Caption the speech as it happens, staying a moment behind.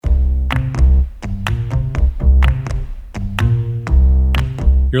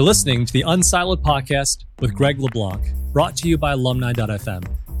You're listening to the Unsiloed podcast with Greg LeBlanc, brought to you by alumni.fm.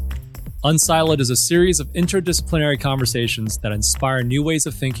 Unsiloed is a series of interdisciplinary conversations that inspire new ways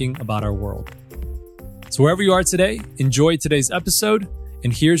of thinking about our world. So wherever you are today, enjoy today's episode,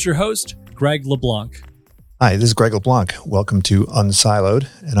 and here's your host, Greg LeBlanc. Hi, this is Greg LeBlanc. Welcome to Unsiloed,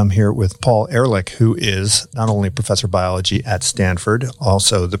 and I'm here with Paul Ehrlich, who is not only professor of biology at Stanford,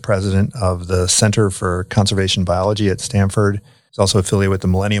 also the president of the Center for Conservation Biology at Stanford. He's also affiliated with the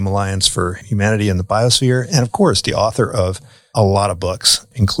Millennium Alliance for Humanity and the Biosphere, and of course, the author of a lot of books,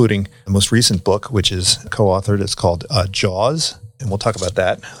 including the most recent book, which is co-authored. It's called Jaws, and we'll talk about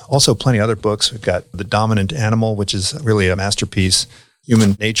that. Also, plenty of other books. We've got The Dominant Animal, which is really a masterpiece.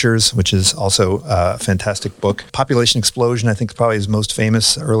 Human Natures, which is also a fantastic book. Population Explosion, I think, is probably his most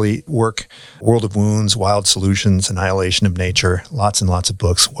famous early work. World of Wounds, Wild Solutions, Annihilation of Nature. Lots and lots of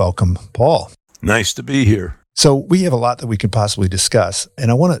books. Welcome, Paul. Nice to be here. So we have a lot that we could possibly discuss.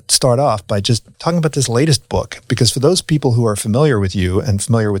 And I want to start off by just talking about this latest book, because for those people who are familiar with you and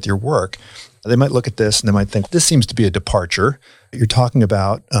familiar with your work, they might look at this and they might think, this seems to be a departure. You're talking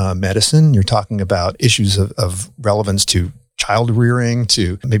about medicine. You're talking about issues of relevance to child rearing,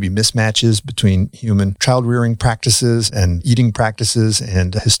 to maybe mismatches between human child rearing practices and eating practices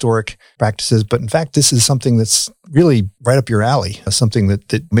and historic practices. But in fact, this is something that's really right up your alley, something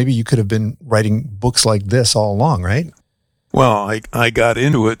that maybe you could have been writing books like this all along, right? Well, I got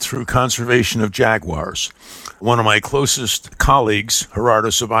into it through conservation of jaguars. One of my closest colleagues, Gerardo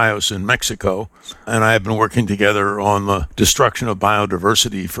Ceballos in Mexico, and I have been working together on the destruction of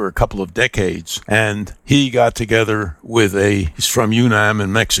biodiversity for a couple of decades. And he got together with he's from UNAM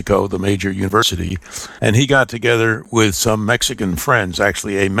in Mexico, the major university, and he got together with some Mexican friends,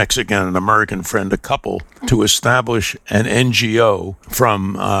 actually a Mexican and American friend, a couple, to establish an NGO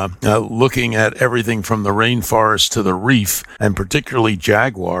from looking at everything from the rainforest to the reef, and particularly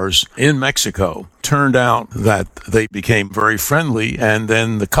jaguars in Mexico. Turned out that they became very friendly, and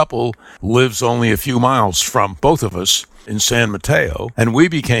then the couple lives only a few miles from both of us in San Mateo, and we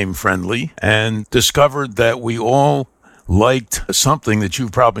became friendly and discovered that we all liked something that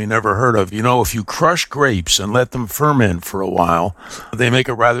you've probably never heard of. You know, if you crush grapes and let them ferment for a while, they make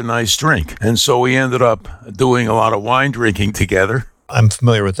a rather nice drink. And so we ended up doing a lot of wine drinking together. I'm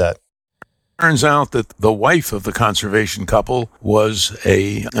familiar with that. Turns out that the wife of the conservation couple was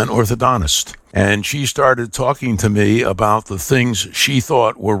an orthodontist, and she started talking to me about the things she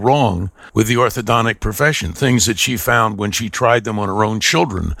thought were wrong with the orthodontic profession, things that she found when she tried them on her own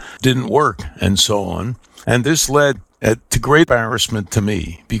children didn't work, and so on. And this led to great embarrassment to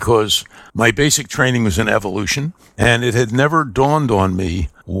me, because my basic training was in evolution, and it had never dawned on me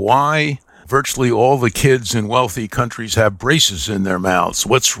why virtually all the kids in wealthy countries have braces in their mouths.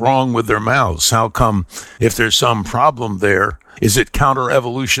 What's wrong with their mouths? How come, if there's some problem there, is it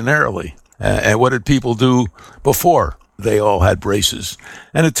counter-evolutionarily? And what did people do before they all had braces?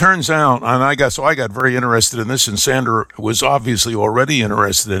 And it turns out, and I got very interested in this, and Sandra was obviously already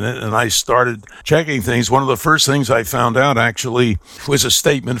interested in it, and I started checking things. One of the first things I found out actually was a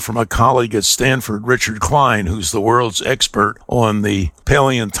statement from a colleague at Stanford, Richard Klein, who's the world's expert on the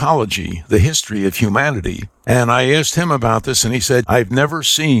paleontology, the history of humanity. And I asked him about this, and he said, I've never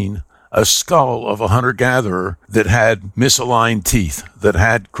seen a skull of a hunter-gatherer that had misaligned teeth, that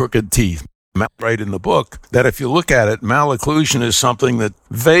had crooked teeth. Right in the book, that if you look at it, malocclusion is something that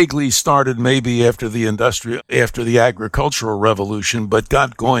vaguely started maybe after the agricultural revolution, but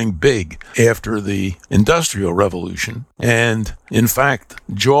got going big after the industrial revolution. And in fact,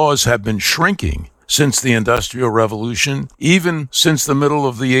 jaws have been shrinking since the Industrial Revolution, even since the middle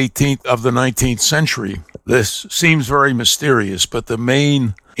of the 19th century. This seems very mysterious, but the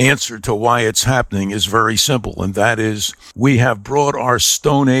main answer to why it's happening is very simple, and that is we have brought our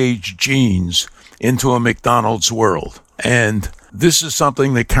Stone Age genes into a McDonald's world. And this is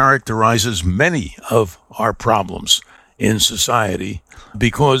something that characterizes many of our problems in society,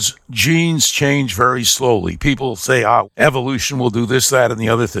 because genes change very slowly. People say, evolution will do this, that, and the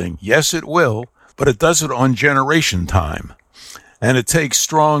other thing. Yes, it will, but it does it on generation time. And it takes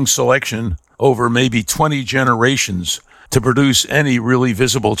strong selection over maybe 20 generations to produce any really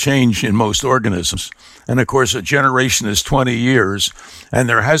visible change in most organisms. And of course, a generation is 20 years, and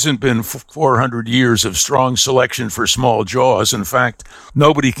there hasn't been 400 years of strong selection for small jaws. In fact,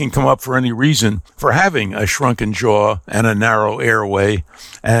 nobody can come up for any reason for having a shrunken jaw and a narrow airway,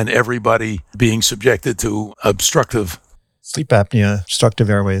 and everybody being subjected to obstructive Sleep apnea, obstructive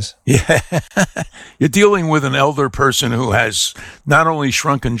airways. Yeah. You're dealing with an elder person who has not only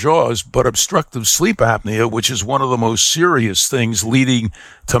shrunken jaws, but obstructive sleep apnea, which is one of the most serious things leading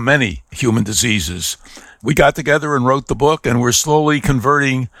to many human diseases. We got together and wrote the book, and we're slowly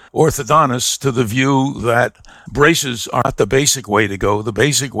converting orthodontists to the view that braces are not the basic way to go. The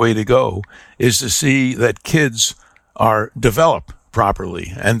basic way to go is to see that kids are developed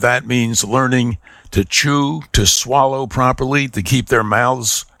properly, and that means learning to chew, to swallow properly, to keep their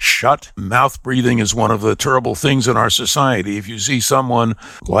mouths shut. Mouth breathing is one of the terrible things in our society. If you see someone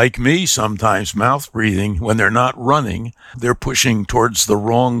like me sometimes mouth breathing when they're not running, they're pushing towards the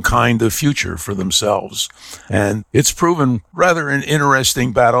wrong kind of future for themselves. And it's proven rather an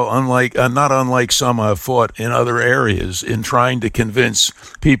interesting battle, not unlike some I've fought in other areas in trying to convince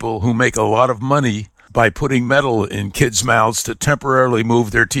people who make a lot of money by putting metal in kids' mouths to temporarily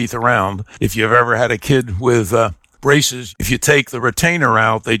move their teeth around. If you've ever had a kid with braces, if you take the retainer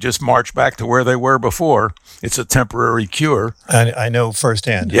out, they just march back to where they were before. It's a temporary cure. I know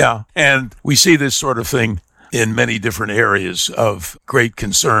firsthand. Yeah, and we see this sort of thing in many different areas of great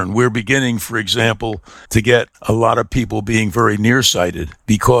concern. We're beginning, for example, to get a lot of people being very nearsighted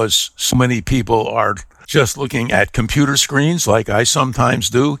because so many people are just looking at computer screens like I sometimes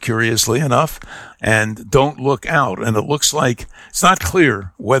do, curiously enough, and don't look out. And it looks like it's not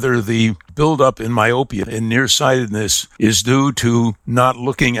clear whether the buildup in myopia and nearsightedness is due to not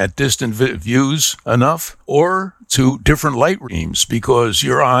looking at distant views enough or to different light regimes, because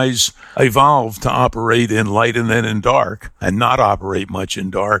your eyes evolved to operate in light and then in dark and not operate much in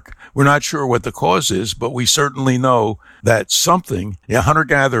dark. We're not sure what the cause is, but we certainly know that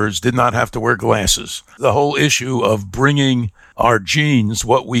hunter-gatherers did not have to wear glasses. The whole issue of bringing our genes,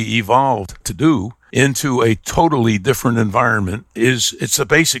 what we evolved to do, into a totally different environment it's a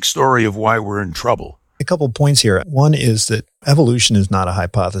basic story of why we're in trouble. A couple of points here. One is that evolution is not a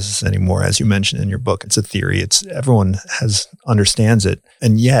hypothesis anymore, as you mentioned in your book. It's a theory. Everyone understands it.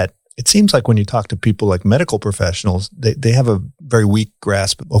 And yet, it seems like when you talk to people like medical professionals, they have a very weak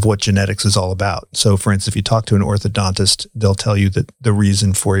grasp of what genetics is all about. So, for instance, if you talk to an orthodontist, they'll tell you that the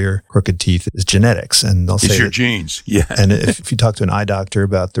reason for your crooked teeth is genetics. And they'll say it's your genes. Yeah. And if you talk to an eye doctor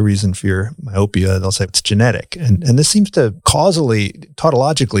about the reason for your myopia, they'll say it's genetic. And this seems to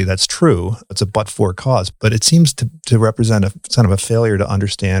tautologically, that's true. It's a but-for cause. But it seems to represent a kind of a failure to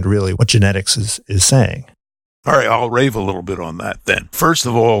understand really what genetics is saying. All right, I'll rave a little bit on that then. First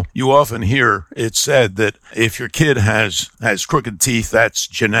of all, you often hear it said that if your kid has crooked teeth, that's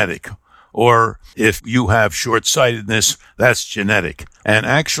genetic. Or if you have short-sightedness, that's genetic. And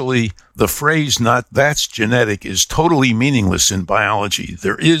actually, the phrase "not that's genetic" is totally meaningless in biology.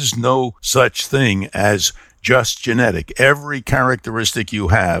 There is no such thing as just genetic. Every characteristic you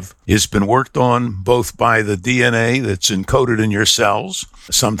have has been worked on both by the DNA that's encoded in your cells,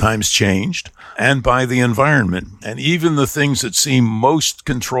 sometimes changed, and by the environment. And even the things that seem most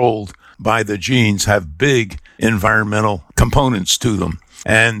controlled by the genes have big environmental components to them.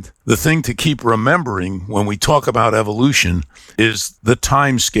 And the thing to keep remembering when we talk about evolution is the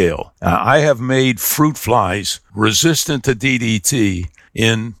time scale. I have made fruit flies resistant to DDT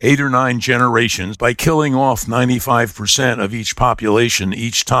in 8 or 9 generations by killing off 95% of each population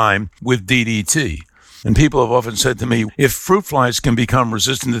each time with DDT. And people have often said to me, if fruit flies can become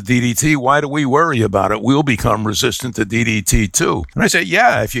resistant to DDT, why do we worry about it? We'll become resistant to DDT too. And I say,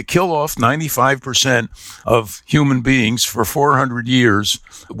 yeah, if you kill off 95% of human beings for 400 years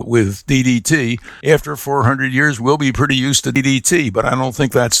with DDT, after 400 years, we'll be pretty used to DDT, but I don't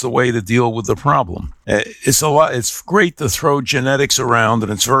think that's the way to deal with the problem. It's great to throw genetics around,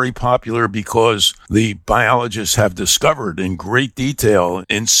 and it's very popular because the biologists have discovered in great detail,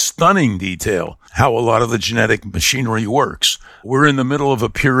 in stunning detail, how a lot of the genetic machinery works. We're in the middle of a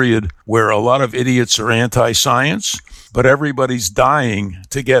period where a lot of idiots are anti-science, but everybody's dying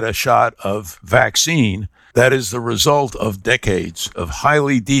to get a shot of vaccine. That is the result of decades of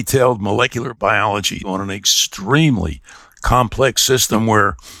highly detailed molecular biology on an extremely complex system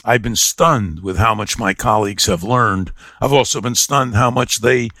where I've been stunned with how much my colleagues have learned. I've also been stunned how much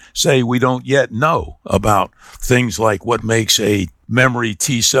they say we don't yet know about things like what makes a memory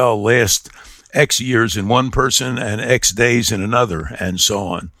T cell last X years in one person and X days in another, and so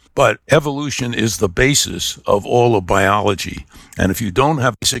on. But evolution is the basis of all of biology. And if you don't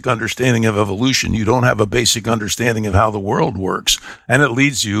have a basic understanding of evolution, you don't have a basic understanding of how the world works. And it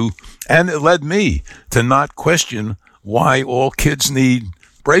leads you, and it led me, to not question why all kids need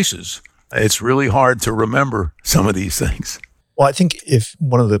braces. It's really hard to remember some of these things. Well, I think if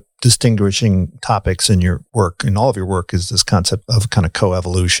one of the distinguishing topics in your work, in all of your work, is this concept of kind of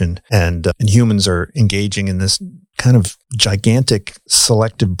coevolution, and humans are engaging in this kind of gigantic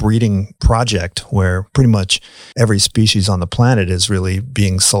selective breeding project where pretty much every species on the planet is really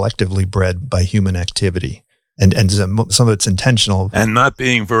being selectively bred by human activity. And some of it's intentional. And not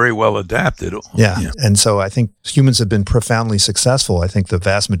being very well adapted. Yeah. And so I think humans have been profoundly successful. I think the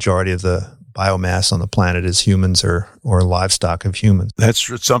vast majority of the biomass on the planet is humans or livestock of humans.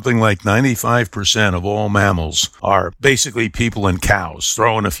 That's something like 95% of all mammals are basically people and cows,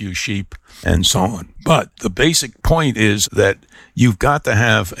 throw in a few sheep and so on. But the basic point is that you've got to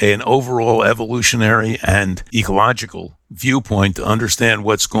have an overall evolutionary and ecological viewpoint to understand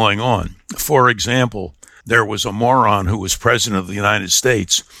what's going on. For example, there was a moron who was president of the United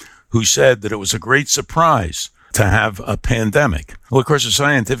States who said that it was a great surprise to have a pandemic. Well, of course, the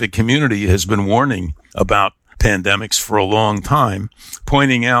scientific community has been warning about pandemics for a long time,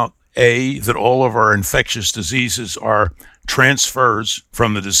 pointing out, A, that all of our infectious diseases are transfers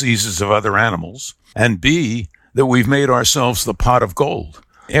from the diseases of other animals, and B, that we've made ourselves the pot of gold.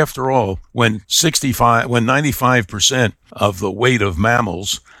 After all, when 95% of the weight of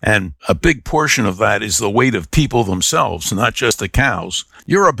mammals, and a big portion of that is the weight of people themselves, not just the cows,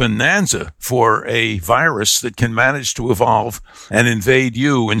 you're a bonanza for a virus that can manage to evolve and invade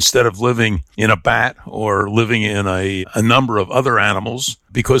you instead of living in a bat or living in a number of other animals,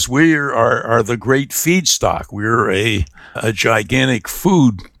 because we are the great feedstock. We're a gigantic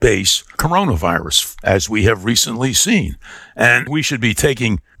food base coronavirus, as we have recently seen. And we should be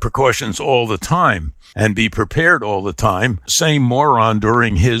taking precautions all the time and be prepared all the time. Same moron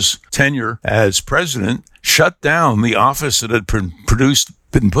during his tenure as president shut down the office that had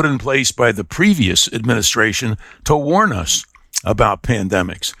been put in place by the previous administration to warn us about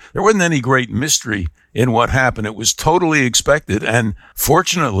pandemics. There wasn't any great mystery in what happened. It was totally expected. And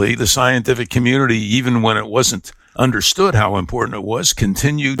fortunately, the scientific community, even when it wasn't understood how important it was,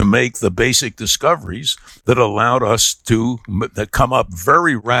 continued to make the basic discoveries that allowed us to that come up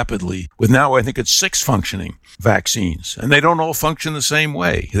very rapidly with now, I think it's 6 functioning vaccines. And they don't all function the same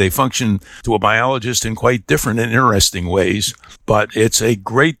way. They function to a biologist in quite different and interesting ways. But it's a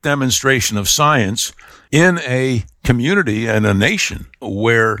great demonstration of science in a community and a nation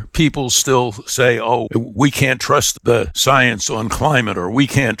where people still say, oh, we can't trust the science on climate, or we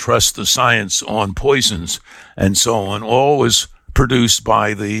can't trust the science on poisons, and so on, always produced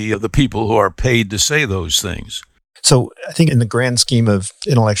by the people who are paid to say those things. So I think in the grand scheme of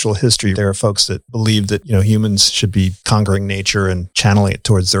intellectual history, there are folks that believe that, humans should be conquering nature and channeling it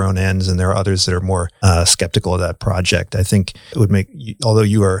towards their own ends. And there are others that are more skeptical of that project. I think it would make, although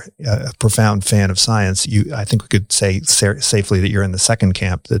you are a profound fan of science, I think we could say safely that you're in the second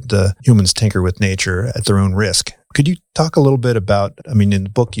camp, that humans tinker with nature at their own risk. Could you talk a little bit about, in the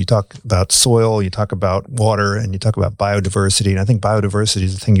book, you talk about soil, you talk about water, and you talk about biodiversity. And I think biodiversity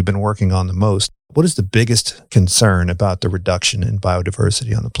is the thing you've been working on the most. What is the biggest concern about the reduction in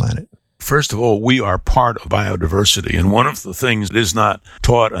biodiversity on the planet? First of all, we are part of biodiversity. And one of the things that is not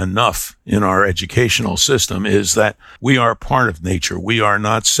taught enough in our educational system is that we are part of nature. We are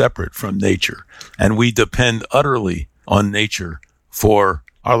not separate from nature. And we depend utterly on nature for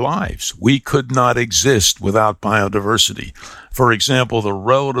our lives. We could not exist without biodiversity. For example, the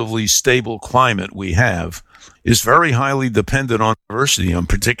relatively stable climate we have is very highly dependent on diversity, in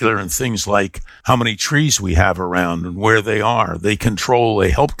particular in things like how many trees we have around and where they are. They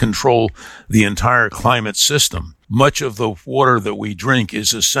help control the entire climate system. Much of the water that we drink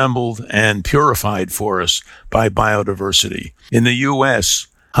is assembled and purified for us by biodiversity. In the U.S.,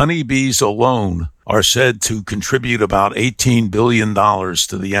 honeybees alone are said to contribute about $18 billion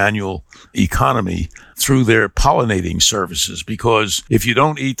to the annual economy through their pollinating services, because if you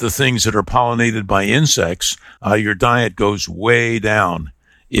don't eat the things that are pollinated by insects, your diet goes way down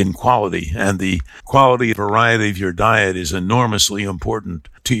in quality, and the quality and variety of your diet is enormously important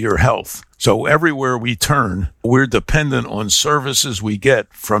to your health. So everywhere we turn, we're dependent on services we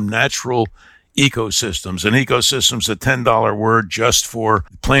get from natural ecosystems. And ecosystem's a $10 word just for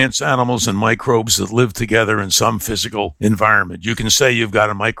plants, animals, and microbes that live together in some physical environment. You can say you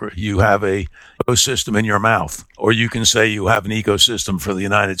have a ecosystem in your mouth, or you can say you have an ecosystem for the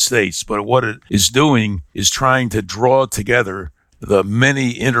United States. But what it is doing is trying to draw together the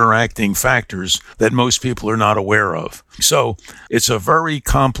many interacting factors that most people are not aware of. So it's a very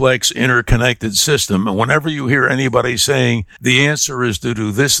complex, interconnected system. And whenever you hear anybody saying the answer is to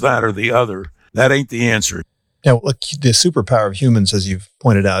do this, that, or the other, that ain't the answer. Now, look, the superpower of humans, as you've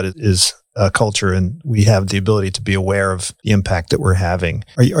pointed out, is culture, and we have the ability to be aware of the impact that we're having.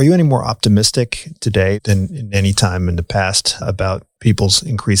 Are you any more optimistic today than in any time in the past about people's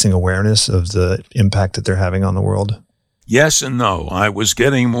increasing awareness of the impact that they're having on the world? Yes and no. I was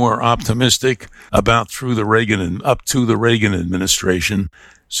getting more optimistic up to the Reagan administration.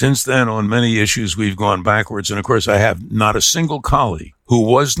 Since then, on many issues, we've gone backwards. And of course, I have not a single colleague who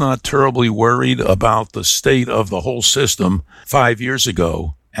was not terribly worried about the state of the whole system 5 years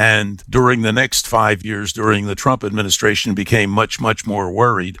ago. And during the next 5 years, during the Trump administration, became much, much more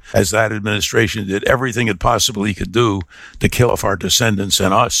worried as that administration did everything it possibly could do to kill off our descendants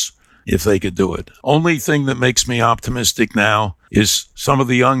and us if they could do it. Only thing that makes me optimistic now is some of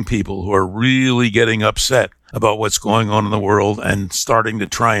the young people who are really getting upset about what's going on in the world and starting to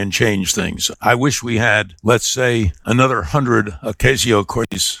try and change things. I wish we had, let's say, another 100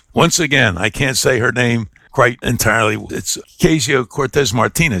 Ocasio-Cortez. Once again, I can't say her name quite entirely. It's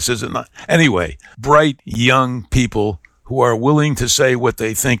Ocasio-Cortez-Martinez, is it not? Anyway, bright young people who are willing to say what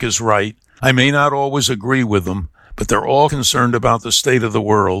they think is right. I may not always agree with them, but they're all concerned about the state of the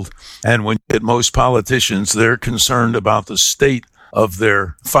world. And when you get most politicians, they're concerned about the state of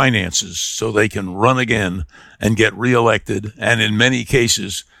their finances so they can run again and get reelected, and in many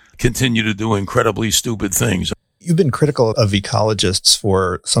cases continue to do incredibly stupid things. You've been critical of ecologists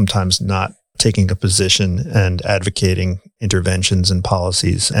for sometimes not taking a position and advocating interventions and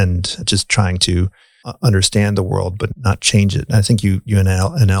policies and just trying to understand the world but not change it. And I think you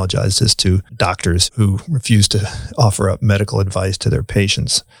analogized this to doctors who refuse to offer up medical advice to their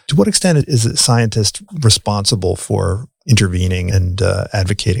patients. To what extent is a scientist responsible for intervening and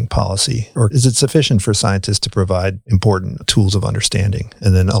advocating policy? Or is it sufficient for scientists to provide important tools of understanding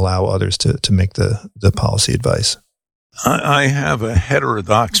and then allow others to make the policy advice? I have a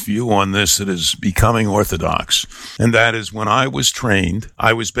heterodox view on this that is becoming orthodox. And that is, when I was trained,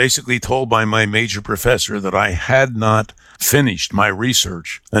 I was basically told by my major professor that I had not finished my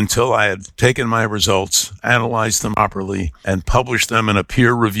research until I had taken my results, analyzed them properly, and published them in a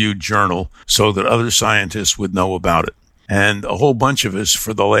peer-reviewed journal so that other scientists would know about it. And a whole bunch of us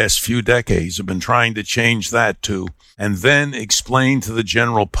for the last few decades have been trying to change that too, and then explain to the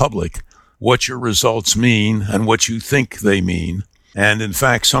general public what your results mean and what you think they mean. And in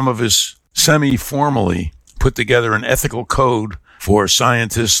fact, some of us semi-formally put together an ethical code for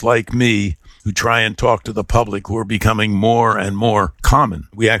scientists like me who try and talk to the public, who are becoming more and more common.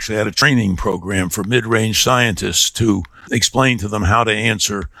 We actually had a training program for mid-range scientists to explain to them how to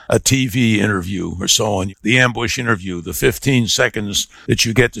answer a TV interview or so on. The ambush interview, the 15 seconds that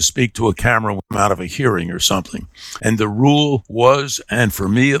you get to speak to a camera when I'm out of a hearing or something. And the rule was, and for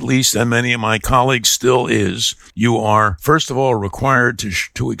me at least, and many of my colleagues still is, you are, first of all, required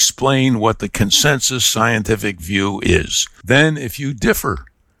to explain what the consensus scientific view is. Then, if you differ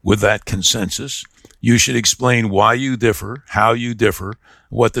with that consensus, you should explain why you differ, how you differ,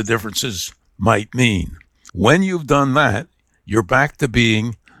 what the differences might mean. When you've done that, you're back to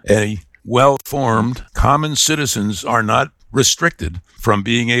being a well-formed, common citizens are not restricted from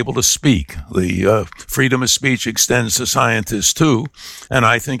being able to speak. The freedom of speech extends to scientists too, and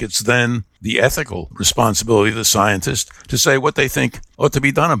I think it's then the ethical responsibility of the scientist to say what they think ought to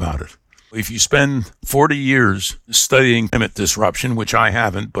be done about it. If you spend 40 years studying climate disruption, which I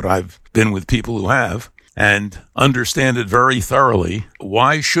haven't, but I've been with people who have, and understand it very thoroughly,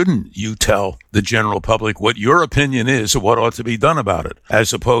 why shouldn't you tell the general public what your opinion is of what ought to be done about it,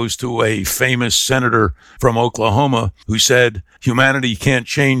 as opposed to a famous senator from Oklahoma who said humanity can't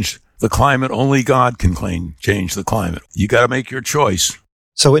change the climate, only God can change the climate. You got to make your choice.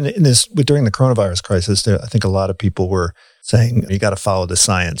 So in this, during the coronavirus crisis, I think a lot of people were saying you got to follow the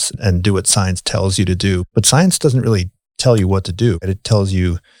science and do what science tells you to do. But science doesn't really tell you what to do. It tells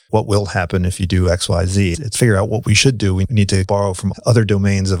you what will happen if you do X, Y, Z. It's figure out what we should do. We need to borrow from other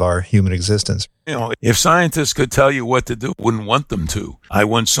domains of our human existence. You know, if scientists could tell you what to do, I wouldn't want them to. I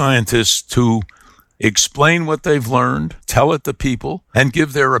want scientists to explain what they've learned, tell it to people, and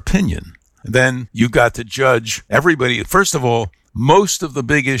give their opinion. Then you got to judge everybody. First of all, most of the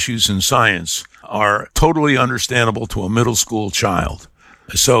big issues in science are totally understandable to a middle school child.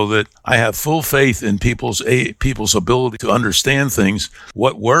 So that I have full faith in people's ability to understand things.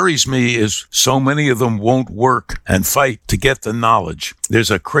 What worries me is so many of them won't work and fight to get the knowledge.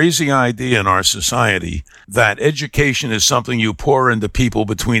 There's a crazy idea in our society that education is something you pour into people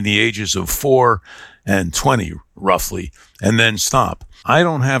between the ages of 4 and 20, roughly, and then stop. I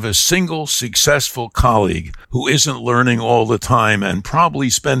don't have a single successful colleague who isn't learning all the time and probably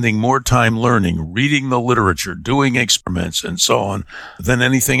spending more time learning, reading the literature, doing experiments, and so on, than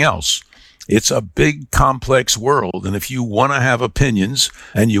anything else. It's a big, complex world. And if you want to have opinions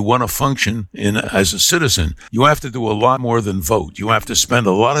and you want to function as a citizen, you have to do a lot more than vote. You have to spend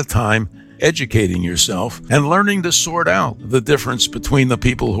a lot of time educating yourself and learning to sort out the difference between the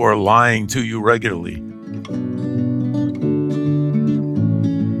people who are lying to you regularly.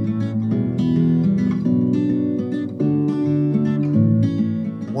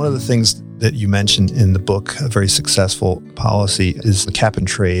 One of the things that you mentioned in the book, a very successful policy, is the cap and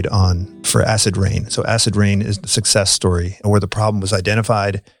trade for acid rain. So acid rain is the success story where the problem was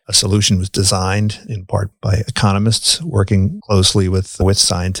identified, a solution was designed in part by economists working closely with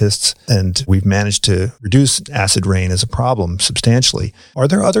scientists, and we've managed to reduce acid rain as a problem substantially. Are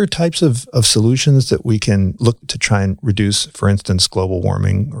there other types of solutions that we can look to try and reduce, for instance, global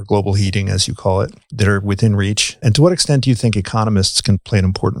warming or global heating, as you call it, that are within reach? And to what extent do you think economists can play an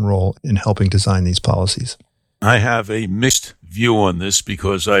important role in helping design these policies? I have a mixed view on this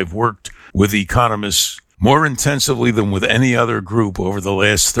because I've worked with economists more intensively than with any other group over the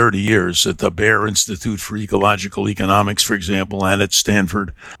last 30 years at the Bayer Institute for Ecological Economics, for example, and at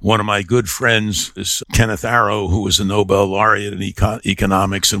Stanford. One of my good friends is Kenneth Arrow, who was a Nobel laureate in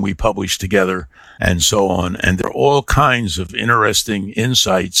economics, and we published together and so on. And there are all kinds of interesting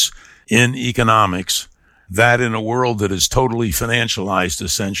insights in economics that in a world that is totally financialized,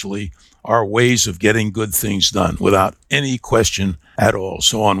 essentially, are ways of getting good things done without any question at all.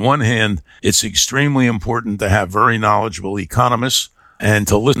 So on one hand, it's extremely important to have very knowledgeable economists and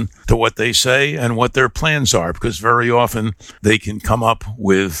to listen to what they say and what their plans are, because very often they can come up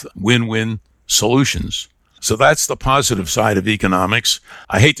with win-win solutions. So that's the positive side of economics.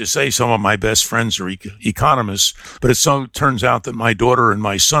 I hate to say some of my best friends are economists, but it turns out that my daughter and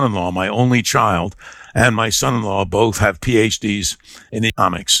my son-in-law, my only child, and my son-in-law both have PhDs in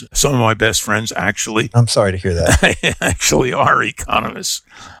economics. Some of my best friends actually... I'm sorry to hear that. ...actually are economists.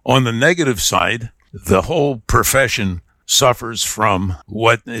 On the negative side, the whole profession suffers from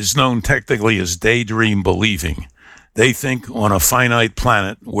what is known technically as daydream believing. They think on a finite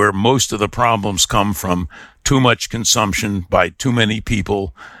planet where most of the problems come from too much consumption by too many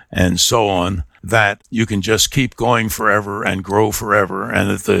people and so on, that you can just keep going forever and grow forever,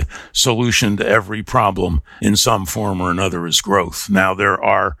 and that the solution to every problem in some form or another is growth. Now, there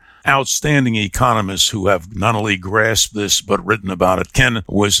are outstanding economists who have not only grasped this but written about it. Ken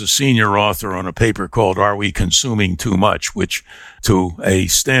was a senior author on a paper called Are We Consuming Too Much?, which to a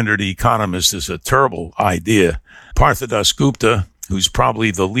standard economist is a terrible idea. Partha Dasgupta, who's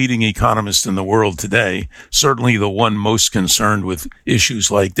probably the leading economist in the world today, certainly the one most concerned with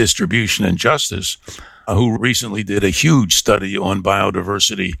issues like distribution and justice, who recently did a huge study on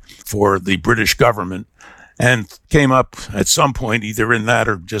biodiversity for the British government and came up at some point, either in that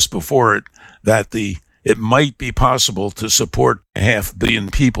or just before it, that it might be possible to support 500 million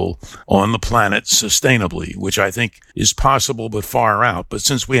people on the planet sustainably, which I think is possible but far out. But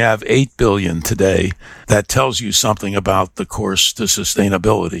since we have 8 billion today, that tells you something about the course to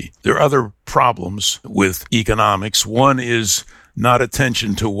sustainability. There are other problems with economics. One is not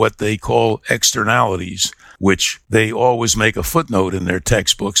attention to what they call externalities, which they always make a footnote in their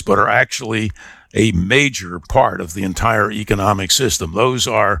textbooks, but are actually a major part of the entire economic system. Those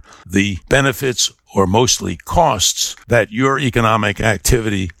are the benefits or mostly costs that your economic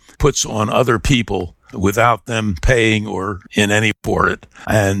activity puts on other people without them paying or in any for it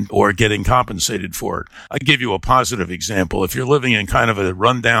or getting compensated for it. I'll give you a positive example. If you're living in kind of a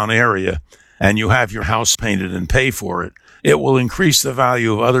rundown area and you have your house painted and pay for it, it will increase the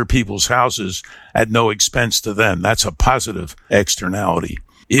value of other people's houses at no expense to them. That's a positive externality.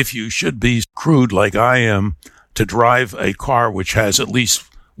 If you should be crude like I am to drive a car which has at least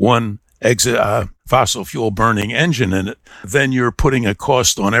one fossil fuel burning engine in it, then you're putting a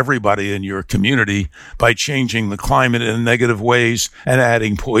cost on everybody in your community by changing the climate in negative ways and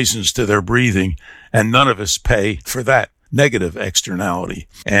adding poisons to their breathing. And none of us pay for that negative externality.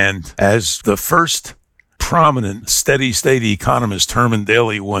 And as the first prominent steady state economist Herman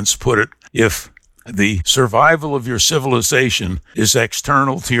Daly once put it, if the survival of your civilization is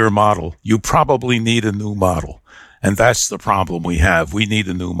external to your model, you probably need a new model. And that's the problem we have. We need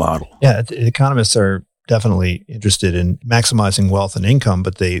a new model. Yeah, economists are definitely interested in maximizing wealth and income,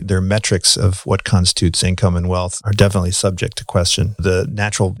 but their metrics of what constitutes income and wealth are definitely subject to question. The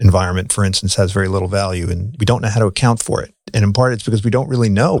natural environment, for instance, has very little value, and we don't know how to account for it. And in part, it's because we don't really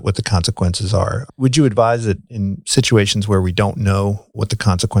know what the consequences are. Would you advise that in situations where we don't know what the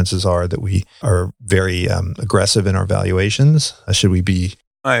consequences are, that we are very aggressive in our valuations? Should we be?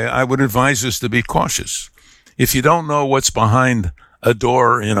 I would advise us to be cautious. If you don't know what's behind a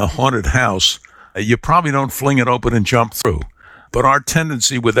door in a haunted house, you probably don't fling it open and jump through. But our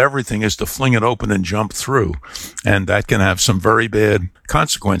tendency with everything is to fling it open and jump through. And that can have some very bad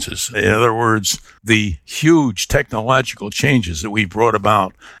consequences. In other words, the huge technological changes that we brought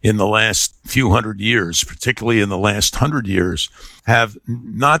about in the last few hundred years, particularly in the last 100 years, have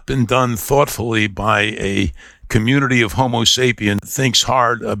not been done thoughtfully by a community of Homo sapien thinks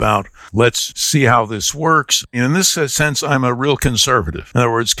hard about, let's see how this works. In this sense, I'm a real conservative. In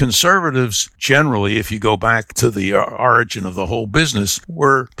other words, conservatives generally, if you go back to the origin of the whole business,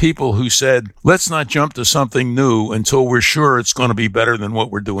 were people who said, let's not jump to something new until we're sure it's going to be better than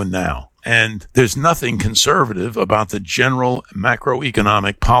what we're doing now. And there's nothing conservative about the general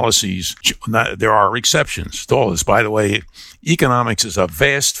macroeconomic policies. There are exceptions to all this. By the way, economics is a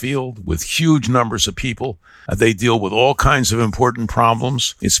vast field with huge numbers of people. They deal with all kinds of important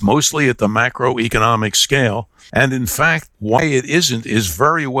problems. It's mostly at the macroeconomic scale. And in fact, why it isn't is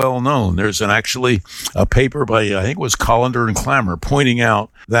very well known. There's actually a paper by, I think it was Collender and Clammer, pointing out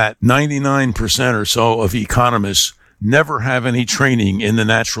that 99% or so of economists never have any training in the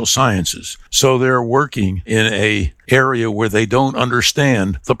natural sciences. So they're working in a area where they don't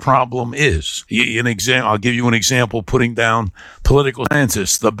understand the problem is. I'll give you an example, putting down political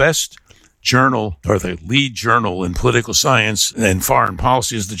scientists. The best journal, or the lead journal in political science and foreign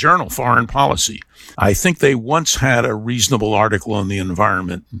policy, is the journal Foreign Policy. I think they once had a reasonable article on the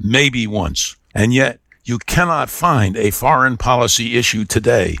environment, maybe once. And yet you cannot find a foreign policy issue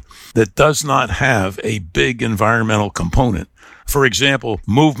today that does not have a big environmental component. For example,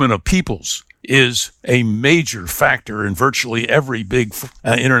 movement of peoples is a major factor in virtually every big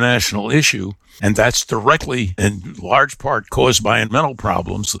international issue. And that's directly in large part caused by environmental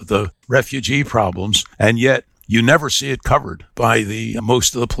problems, the refugee problems. And yet you never see it covered by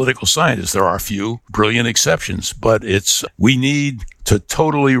most of the political scientists. There are a few brilliant exceptions, but we need to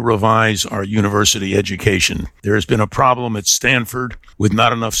totally revise our university education. There has been a problem at Stanford with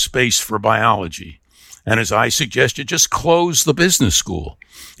not enough space for biology. And as I suggested, just close the business school.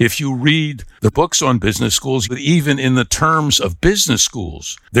 If you read the books on business schools, even in the terms of business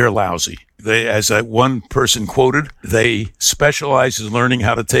schools, they're lousy. As one person quoted, they specialize in learning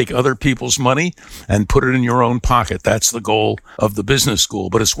how to take other people's money and put it in your own pocket. That's the goal of the business school.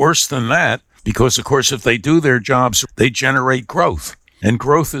 But it's worse than that because, of course, if they do their jobs, they generate growth. And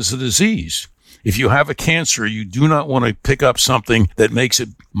growth is a disease. If you have a cancer, you do not want to pick up something that makes it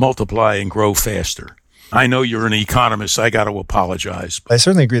multiply and grow faster. I know you're an economist. I got to apologize. I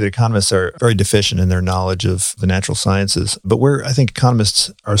certainly agree that economists are very deficient in their knowledge of the natural sciences. But where I think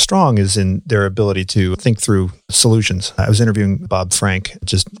economists are strong is in their ability to think through solutions. I was interviewing Bob Frank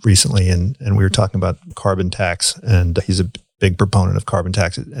just recently, and we were talking about carbon tax, and he's a big proponent of carbon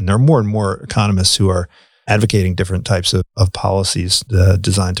tax. And there are more and more economists who are advocating different types of policies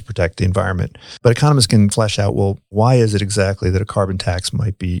designed to protect the environment. But economists can flesh out, well, why is it exactly that a carbon tax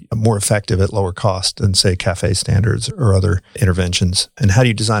might be more effective at lower cost than, say, CAFE standards or other interventions? And how do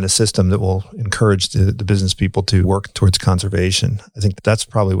you design a system that will encourage the business people to work towards conservation? I think that's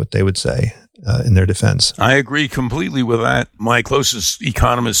probably what they would say in their defense. I agree completely with that. My closest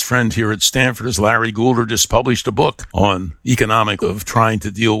economist friend here at Stanford is Larry Goulder, just published a book on economic of trying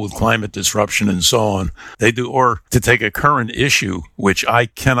to deal with climate disruption and so on. They do, or to take a current issue, which I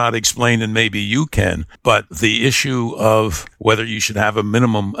cannot explain and maybe you can, but the issue of whether you should have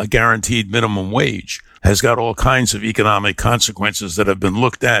a guaranteed minimum wage has got all kinds of economic consequences that have been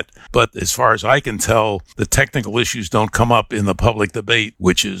looked at. But as far as I can tell, the technical issues don't come up in the public debate,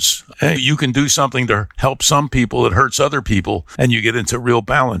 which is, hey, you can do something to help some people, it hurts other people, and you get into real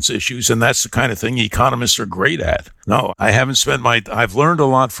balance issues. And that's the kind of thing economists are great at. No, I've learned a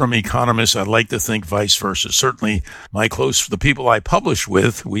lot from economists. I'd like to think vice versa. Certainly the people I publish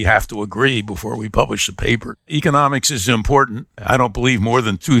with, we have to agree before we publish the paper. Economics is important. I don't believe more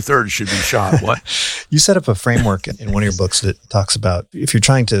than 2/3 should be shot. What? You set up a framework in one of your books that talks about if you're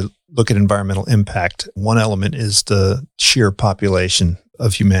trying to look at environmental impact, one element is the sheer population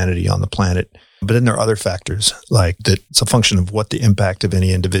of humanity on the planet. But then there are other factors, like that it's a function of what the impact of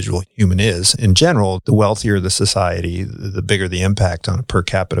any individual human is. In general, the wealthier the society, the bigger the impact on a per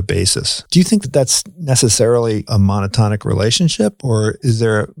capita basis. Do you think that that's necessarily a monotonic relationship, or is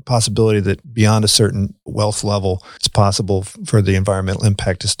there a possibility that beyond a certain wealth level, it's possible for the environmental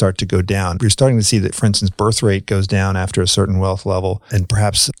impact to start to go down? You're starting to see that, for instance, birth rate goes down after a certain wealth level, and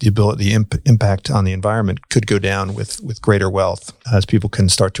perhaps the impact on the environment could go down with greater wealth as people can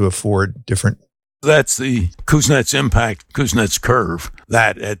start to afford different. That's the Kuznets impact, Kuznets curve,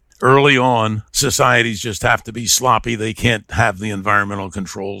 that at Early on, societies just have to be sloppy. They can't have the environmental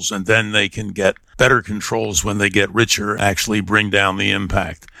controls, and then they can get better controls when they get richer, actually bring down the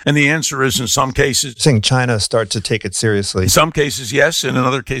impact. And the answer is, in some cases, Saying China start to take it seriously. in some cases, yes, and in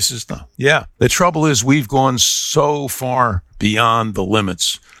other cases, no. Yeah. The trouble is we've gone so far beyond the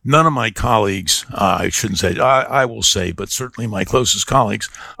limits. None of my colleagues, I shouldn't say, I will say, but certainly my closest colleagues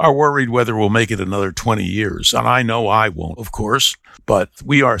are worried whether we'll make it another 20 years. And I know I won't, of course, but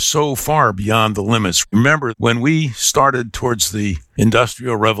we are so far beyond the limits. Remember, when we started towards the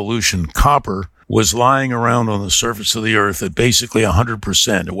Industrial Revolution, copper was lying around on the surface of the earth at basically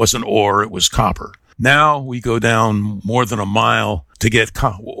 100%. It wasn't ore, it was copper. Now we go down more than a mile to get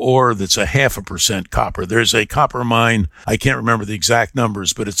ore that's 0.5% copper. There's a copper mine, I can't remember the exact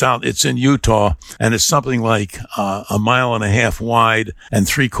numbers, but it's in Utah, and it's something like 1.5 miles wide and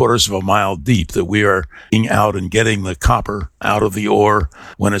 3/4 of a mile deep that we are getting out and getting the copper out of the ore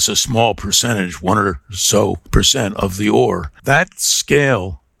when it's a small percentage, 1 or so percent of the ore. That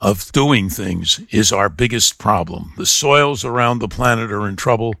scale of doing things is our biggest problem. The soils around the planet are in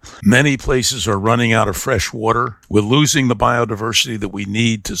trouble. Many places are running out of fresh water. We're losing the biodiversity that we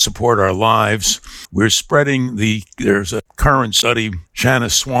need to support our lives. We're spreading there's a current study,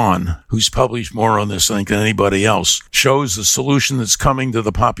 Shanna Swan, who's published more on this, I think, than anybody else, shows the solution that's coming to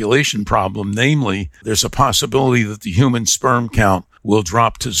the population problem. Namely, there's a possibility that the human sperm count will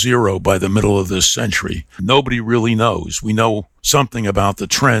drop to 0 by the middle of this century. Nobody really knows. We know something about the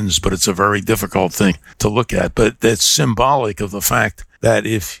trends, but it's a very difficult thing to look at. But that's symbolic of the fact that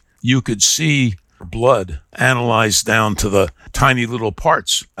if you could see blood analyzed down to the tiny little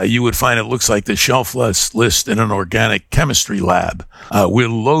parts, you would find it looks like the shelf list in an organic chemistry lab. We're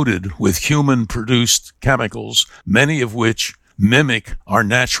loaded with human-produced chemicals, many of which mimic our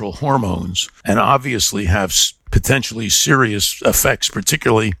natural hormones and obviously have potentially serious effects,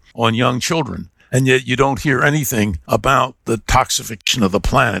 particularly on young children. And yet you don't hear anything about the toxification of the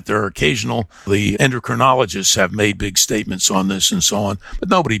planet. The endocrinologists have made big statements on this and so on, but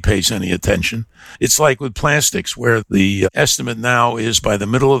nobody pays any attention. It's like with plastics, where the estimate now is by the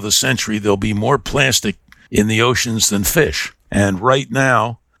middle of the century, there'll be more plastic in the oceans than fish. And right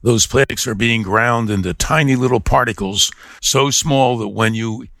now, those plastics are being ground into tiny little particles so small that when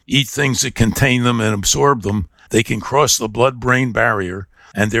you eat things that contain them and absorb them, they can cross the blood-brain barrier,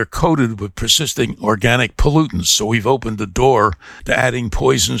 and they're coated with persisting organic pollutants. So we've opened the door to adding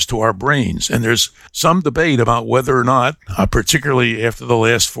poisons to our brains. And there's some debate about whether or not, particularly after the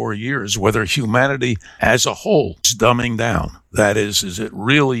last 4 years, whether humanity as a whole is dumbing down. That is it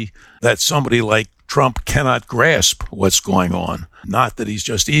really that somebody like Trump cannot grasp what's going on? Not that he's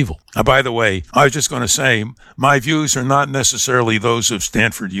just evil. By the way, I was just going to say, my views are not necessarily those of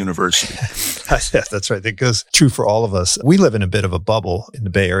Stanford University. Yeah, that's right. That goes true for all of us. We live in a bit of a bubble in the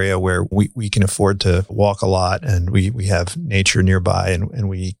Bay Area where we can afford to walk a lot, and we have nature nearby, and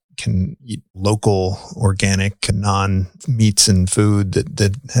we can eat local, organic, non-meats and food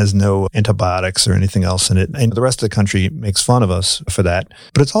that has no antibiotics or anything else in it. And the rest of the country makes fun of us for that.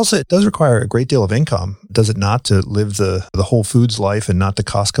 But it does require a great deal of income, does it not, to live the Whole Foods life and not the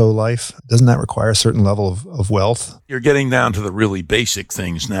Costco life? Doesn't that require a certain level of wealth? You're getting down to the really basic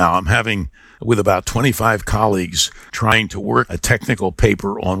things now. I'm having, with about 25 colleagues, trying to work a technical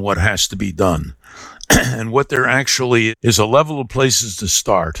paper on what has to be done. And what there actually is a level of places to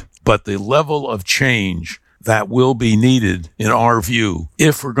start, but the level of change that will be needed, in our view,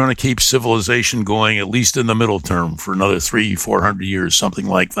 if we're going to keep civilization going, at least in the middle term, for another 300-400 years, something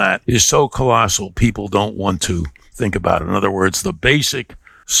like that, is so colossal people don't want to think about it. In other words, the basic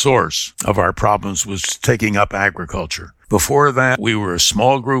source of our problems was taking up agriculture. Before that, we were a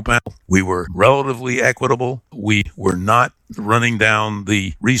small group. We were relatively equitable. We were not running down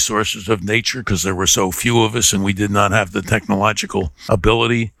the resources of nature because there were so few of us and we did not have the technological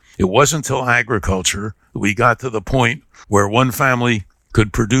ability. It wasn't until agriculture that we got to the point where one family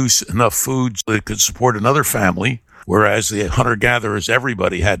could produce enough food so it could support another family, whereas the hunter-gatherers,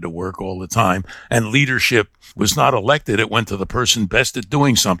 everybody had to work all the time, and leadership was not elected. It went to the person best at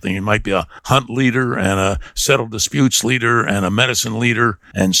doing something. It might be a hunt leader and a settled disputes leader and a medicine leader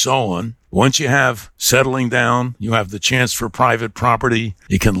and so on. Once you have settling down, you have the chance for private property.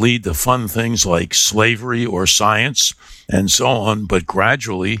 It can lead to fun things like slavery or science and so on. But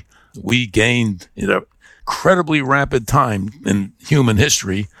gradually, we gained in an incredibly rapid time in human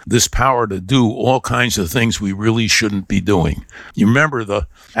history this power to do all kinds of things we really shouldn't be doing. You remember the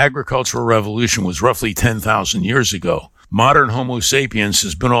agricultural revolution was roughly 10,000 years ago. Modern Homo sapiens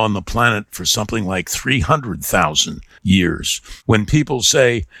has been on the planet for something like 300,000 years. When people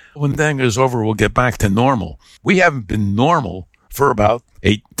say, when that is over, we'll get back to normal. We haven't been normal for about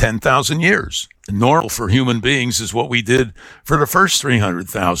 10,000 years. Normal for human beings is what we did for the first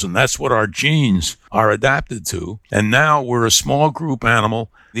 300,000. That's what our genes are adapted to. And now we're a small group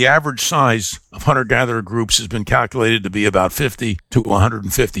animal. The average size of hunter-gatherer groups has been calculated to be about 50 to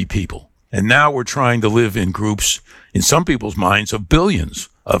 150 people. And now we're trying to live in groups, in some people's minds, of billions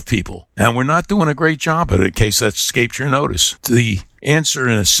of people. And we're not doing a great job at it, in case that escaped your notice. The answer,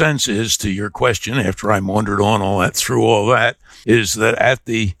 in a sense, is to your question, after I wandered on through all that, is that at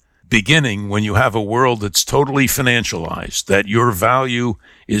the beginning, when you have a world that's totally financialized, that your value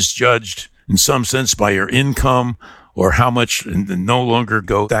is judged in some sense by your income or how much, and no longer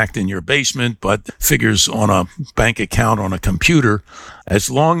go stacked in your basement, but figures on a bank account on a computer,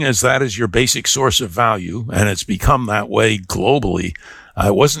 as long as that is your basic source of value, and it's become that way globally.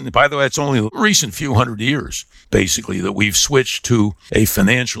 By the way, it's only a recent few hundred years, basically, that we've switched to a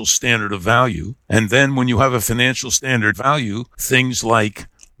financial standard of value. And then when you have a financial standard value, things like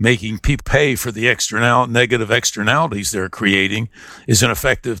making people pay for the negative externalities they're creating is an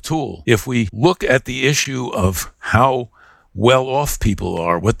effective tool. If we look at the issue of how well off people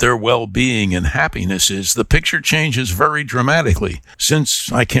are, what their well-being and happiness is, the picture changes very dramatically.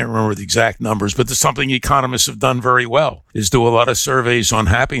 Since, I can't remember the exact numbers, but there's something economists have done very well, is do a lot of surveys on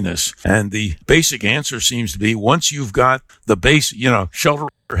happiness. And the basic answer seems to be, once you've got the base, shelter over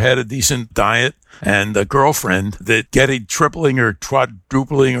your head, a decent diet, and a girlfriend, that getting tripling or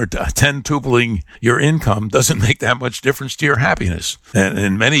quadrupling or tentupling your income doesn't make that much difference to your happiness. And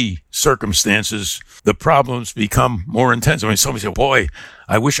in many circumstances, the problems become more intense. I mean, somebody said, boy,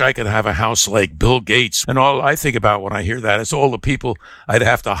 I wish I could have a house like Bill Gates. And all I think about when I hear that is all the people I'd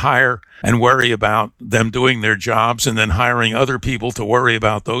have to hire and worry about them doing their jobs and then hiring other people to worry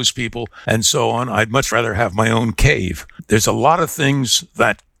about those people and so on. I'd much rather have my own cave. There's a lot of things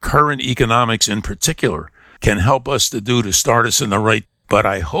that current economics in particular can help us to do to start us in the right. But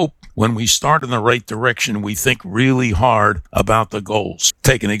I hope when we start in the right direction, we think really hard about the goals.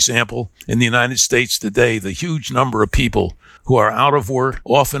 Take an example. In the United States today, the huge number of people who are out of work,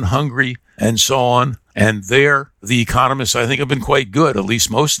 often hungry, and so on. And there, the economists, I think, have been quite good, at least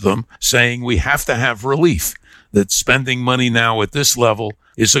most of them, saying we have to have relief, that spending money now at this level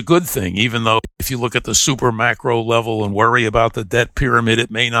is a good thing, even though if you look at the super macro level and worry about the debt pyramid,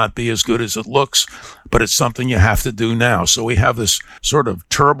 it may not be as good as it looks, but it's something you have to do now. So we have this sort of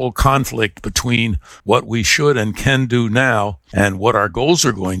terrible conflict between what we should and can do now and what our goals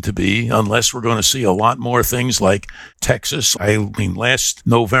are going to be, unless we're going to see a lot more things like Texas. Last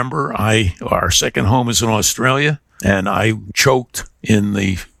November, our second home is in Australia, and I choked in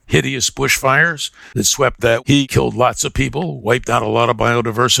the hideous bushfires that swept that. He killed lots of people, wiped out a lot of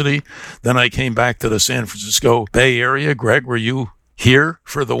biodiversity. Then I came back to the San Francisco Bay Area. Greg, were you here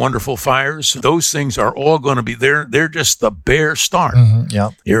for the wonderful fires? Those things are all going to be there. They're just the bare start. Mm-hmm,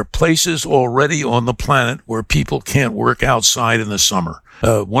 yeah. There are places already on the planet where people can't work outside in the summer.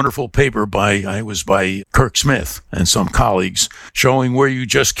 A wonderful paper by Kirk Smith and some colleagues showing where you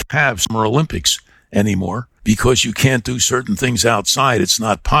just have Summer Olympics anymore. Because you can't do certain things outside, it's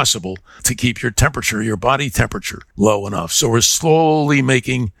not possible to keep your body temperature, low enough. So we're slowly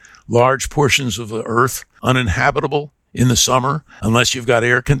making large portions of the earth uninhabitable in the summer unless you've got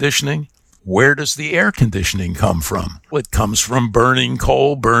air conditioning. Where does the air conditioning come from? It comes from burning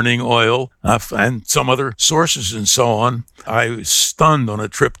coal, burning oil, and some other sources and so on. I was stunned on a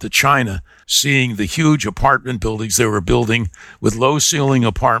trip to China seeing the huge apartment buildings they were building with low-ceiling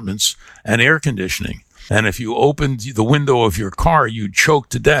apartments and air conditioning. And if you opened the window of your car, you'd choke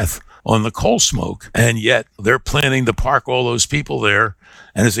to death on the coal smoke. And yet they're planning to park all those people there.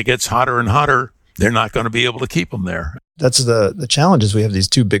 And as it gets hotter and hotter, they're not going to be able to keep them there. That's the challenge is we have these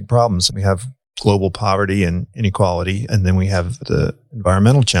two big problems. We have global poverty and inequality, and then we have the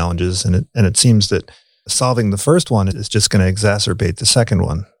environmental challenges. And it seems that solving the first one is just going to exacerbate the second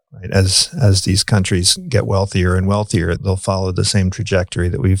one. Right? As these countries get wealthier and wealthier, they'll follow the same trajectory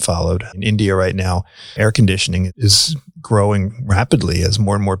that we've followed. In India right now, air conditioning is growing rapidly as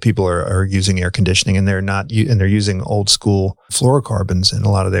more and more people are using air conditioning, and they're using old school fluorocarbons in a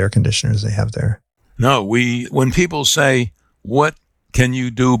lot of the air conditioners they have there. No, when people say, what can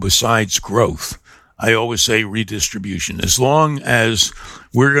you do besides growth? I always say redistribution. As long as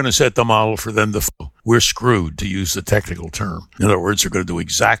we're going to set the model for them to follow, we're screwed, to use the technical term. In other words, they're going to do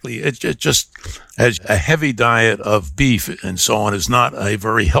exactly, it just as a heavy diet of beef and so on is not a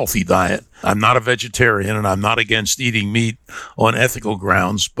very healthy diet. I'm not a vegetarian and I'm not against eating meat on ethical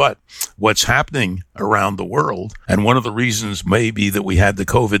grounds, but what's happening around the world, and one of the reasons may be that we had the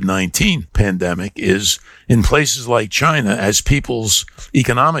COVID-19 pandemic, is in places like China, as people's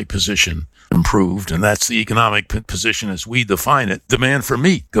economic position improved, and that's the economic position as we define it, demand for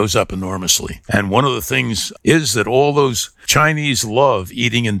meat goes up enormously. And one of the things is that all those Chinese love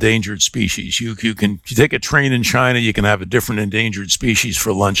eating endangered species. You take a train in China, you can have a different endangered species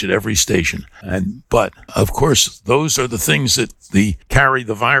for lunch at every station. But of course, those are the things that carry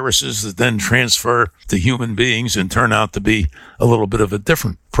the viruses that then transfer to human beings and turn out to be a little bit of a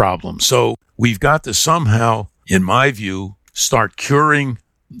different problem. So we've got to somehow, in my view, start curing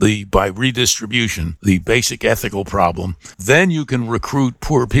by redistribution, the basic ethical problem. Then you can recruit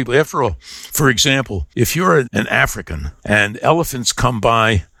poor people. After all, for example, if you're an African and elephants come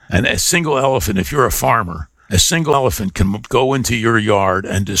by, and a single elephant, if you're a farmer, a single elephant can go into your yard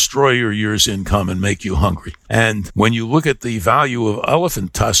and destroy your year's income and make you hungry. And when you look at the value of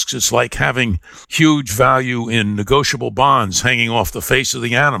elephant tusks, it's like having huge value in negotiable bonds hanging off the face of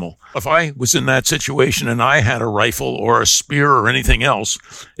the animal. If I was in that situation and I had a rifle or a spear or anything else,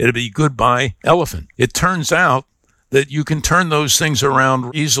 it'd be goodbye elephant. It turns out that you can turn those things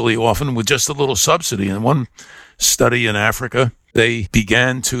around easily, often with just a little subsidy. In one study in Africa, they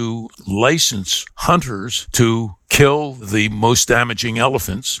began to license hunters to kill the most damaging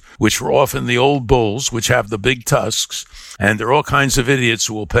elephants, which were often the old bulls, which have the big tusks. And there are all kinds of idiots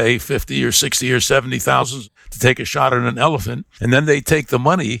who will pay 50 or 60 or 70,000 to take a shot at an elephant. And then they take the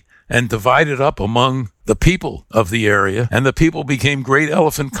money and divide it up among the people of the area. And the people became great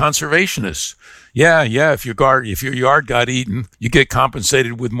elephant conservationists. Yeah, if your yard got eaten, you get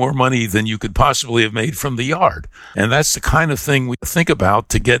compensated with more money than you could possibly have made from the yard. And that's the kind of thing we think about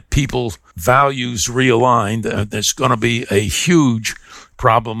to get people's values realigned. There's going to be a huge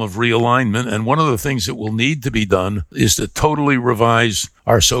problem of realignment. And one of the things that will need to be done is to totally revise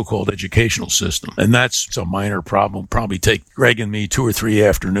our so-called educational system. And that's a minor problem. Probably take Greg and me 2 or 3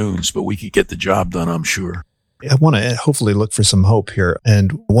 afternoons, but we could get the job done, I'm sure. I want to hopefully look for some hope here.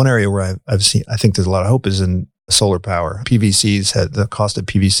 And one area where I've seen, I think there's a lot of hope is in solar power. The cost of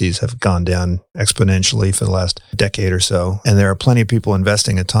PVCs have gone down exponentially for the last decade or so. And there are plenty of people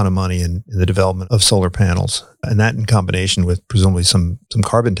investing a ton of money in the development of solar panels. And that in combination with presumably some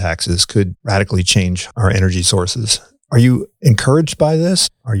carbon taxes could radically change our energy sources. Are you encouraged by this?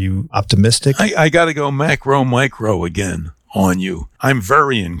 Are you optimistic? I got to go micro again on you. I'm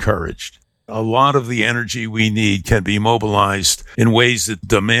very encouraged. A lot of the energy we need can be mobilized in ways that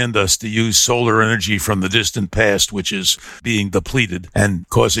demand us to use solar energy from the distant past, which is being depleted and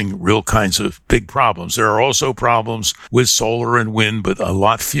causing real kinds of big problems. There are also problems with solar and wind, but a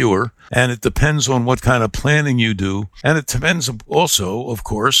lot fewer. And it depends on what kind of planning you do. And it depends also, of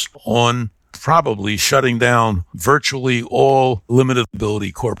course, on probably shutting down virtually all limited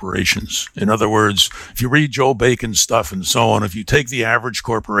ability corporations. In other words, if you read Joel Bacon's stuff and so on, if you take the average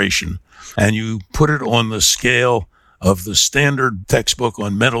corporation and you put it on the scale of the standard textbook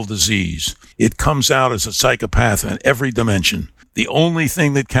on mental disease, it comes out as a psychopath in every dimension. The only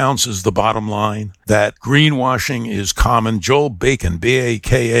thing that counts is the bottom line, that greenwashing is common. Joel Bacon,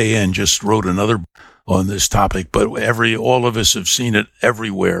 Bakan, just wrote another on this topic, but all of us have seen it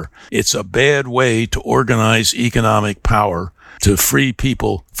everywhere. It's a bad way to organize economic power to free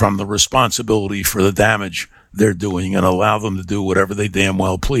people from the responsibility for the damage they're doing and allow them to do whatever they damn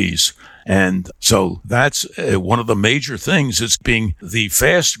well please. And so that's one of the major things. It's being the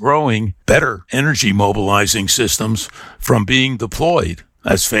fast-growing, better energy mobilizing systems from being deployed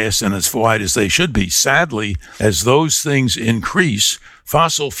as fast and as wide as they should be. Sadly, as those things increase,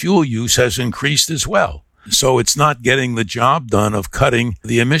 fossil fuel use has increased as well. So it's not getting the job done of cutting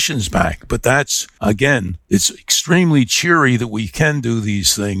the emissions back. But that's, again, it's extremely cheery that we can do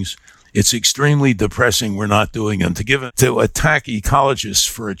these things. It's extremely depressing we're not doing them. To attack ecologists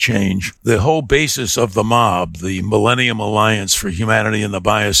for a change, the whole basis of the mob, the Millennium Alliance for Humanity and the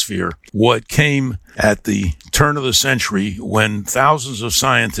Biosphere, what came at the turn of the century when thousands of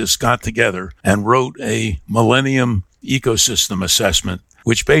scientists got together and wrote a Millennium Ecosystem Assessment,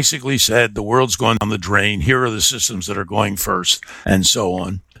 which basically said the world's going down the drain, here are the systems that are going first, and so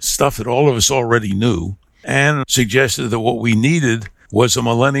on. Stuff that all of us already knew, and suggested that what we needed was a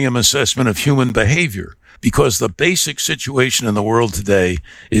Millennium Assessment of human behavior, because the basic situation in the world today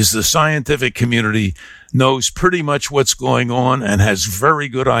is the scientific community knows pretty much what's going on and has very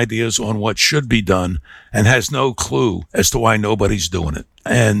good ideas on what should be done and has no clue as to why nobody's doing it.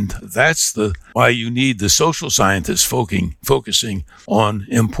 And that's why you need the social scientists focusing on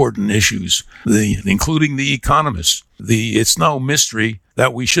important issues, including the economists. It's no mystery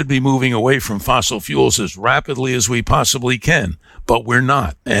that we should be moving away from fossil fuels as rapidly as we possibly can, but we're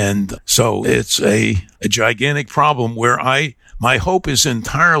not. And so it's a gigantic problem where my hope is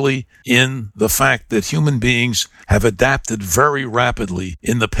entirely in the fact that human beings have adapted very rapidly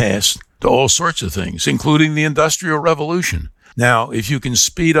in the past to all sorts of things, including the Industrial Revolution. Now, if you can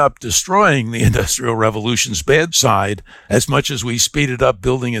speed up destroying the Industrial Revolution's bad side as much as we speeded up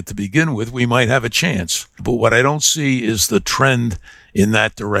building it to begin with, we might have a chance. But what I don't see is the trend in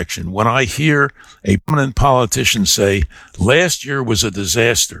that direction. When I hear a prominent politician say, last year was a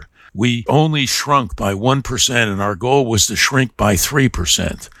disaster, we only shrunk by 1% and our goal was to shrink by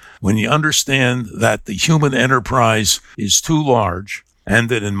 3%. When you understand that the human enterprise is too large, and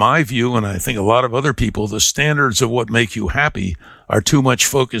that in my view, and I think a lot of other people, the standards of what make you happy are too much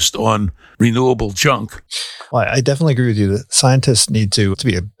focused on renewable junk. Well, I definitely agree with you that scientists need to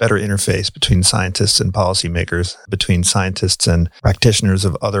be a better interface between scientists and policymakers, between scientists and practitioners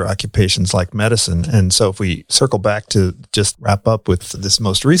of other occupations like medicine. And so if we circle back to just wrap up with this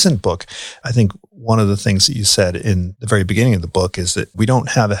most recent book, I think one of the things that you said in the very beginning of the book is that we don't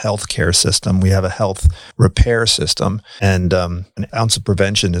have a healthcare system. We have a health repair system. And an ounce of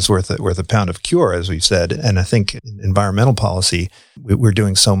prevention is worth a pound of cure, as we've said. And I think in environmental policy, we're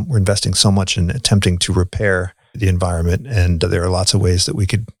investing so much in attempting to repair the environment. And there are lots of ways that we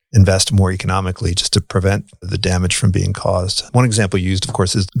could invest more economically just to prevent the damage from being caused. One example used, of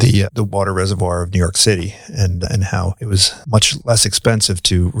course, is the water reservoir of New York City and how it was much less expensive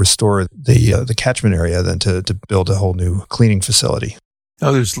to restore the catchment area than to build a whole new cleaning facility.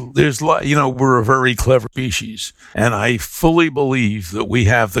 Now, we're a very clever species, and I fully believe that we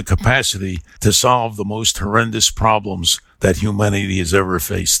have the capacity to solve the most horrendous problems that humanity has ever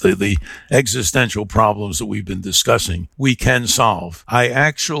faced. The existential problems that we've been discussing, we can solve. I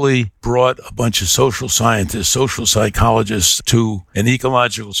actually brought a bunch of social scientists, social psychologists to an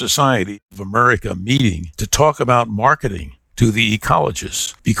Ecological Society of America meeting to talk about marketing to the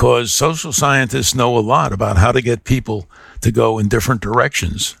ecologists, because social scientists know a lot about how to get people to go in different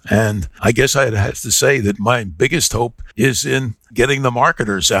directions. And I guess I'd have to say that my biggest hope is in getting the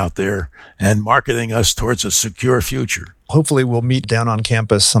marketers out there and marketing us towards a secure future. Hopefully we'll meet down on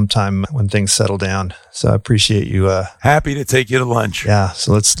campus sometime when things settle down. So I appreciate you. Happy to take you to lunch. Yeah,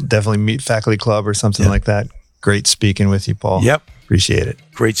 so let's definitely meet faculty club or something like that. Great speaking with you, Paul. Yep. Appreciate it.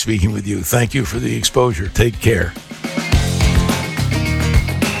 Great speaking with you. Thank you for the exposure. Take care.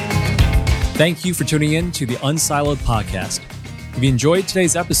 Thank you for tuning in to the Unsiloed podcast. If you enjoyed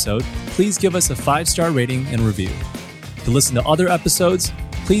today's episode, please give us a 5-star rating and review. To listen to other episodes,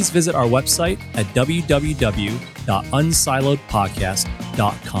 please visit our website at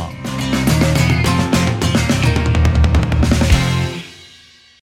www.unsiloedpodcast.com.